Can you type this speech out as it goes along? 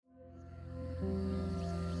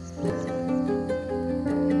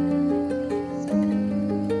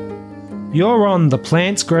You're on the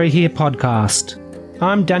Plants Grow Here podcast.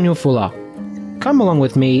 I'm Daniel Fuller. Come along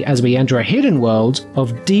with me as we enter a hidden world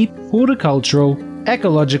of deep horticultural,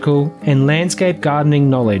 ecological, and landscape gardening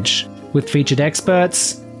knowledge with featured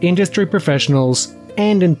experts, industry professionals,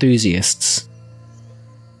 and enthusiasts.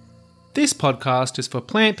 This podcast is for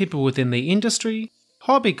plant people within the industry,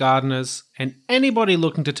 hobby gardeners, and anybody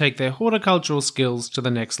looking to take their horticultural skills to the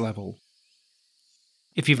next level.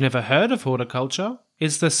 If you've never heard of horticulture,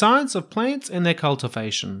 it's the science of plants and their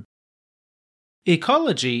cultivation.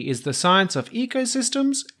 Ecology is the science of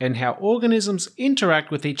ecosystems and how organisms interact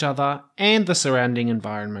with each other and the surrounding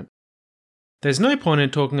environment. There's no point in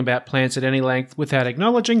talking about plants at any length without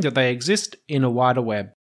acknowledging that they exist in a wider web.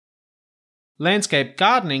 Landscape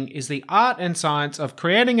gardening is the art and science of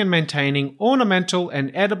creating and maintaining ornamental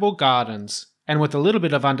and edible gardens, and with a little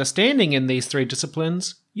bit of understanding in these three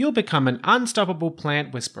disciplines, you'll become an unstoppable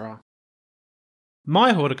plant whisperer.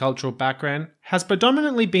 My horticultural background has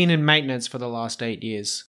predominantly been in maintenance for the last 8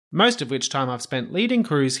 years, most of which time I've spent leading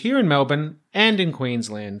crews here in Melbourne and in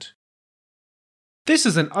Queensland. This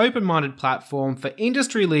is an open-minded platform for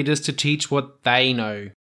industry leaders to teach what they know.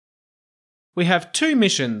 We have two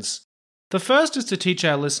missions. The first is to teach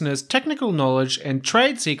our listeners technical knowledge and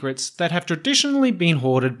trade secrets that have traditionally been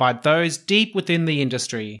hoarded by those deep within the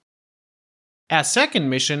industry. Our second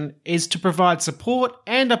mission is to provide support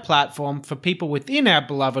and a platform for people within our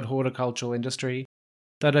beloved horticultural industry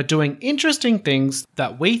that are doing interesting things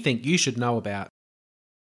that we think you should know about.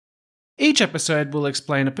 Each episode will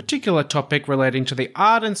explain a particular topic relating to the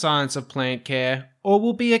art and science of plant care, or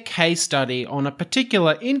will be a case study on a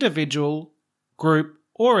particular individual, group,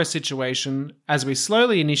 or a situation as we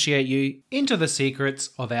slowly initiate you into the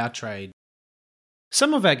secrets of our trade.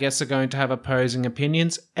 Some of our guests are going to have opposing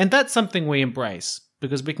opinions, and that's something we embrace,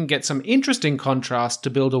 because we can get some interesting contrast to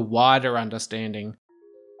build a wider understanding.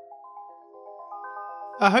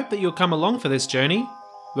 I hope that you'll come along for this journey.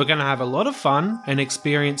 We're going to have a lot of fun and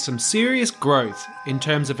experience some serious growth in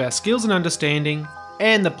terms of our skills and understanding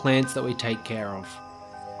and the plants that we take care of.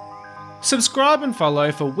 Subscribe and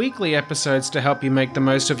follow for weekly episodes to help you make the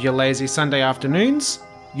most of your lazy Sunday afternoons,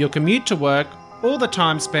 your commute to work, or the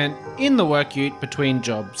time spent in the work ute between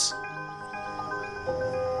jobs.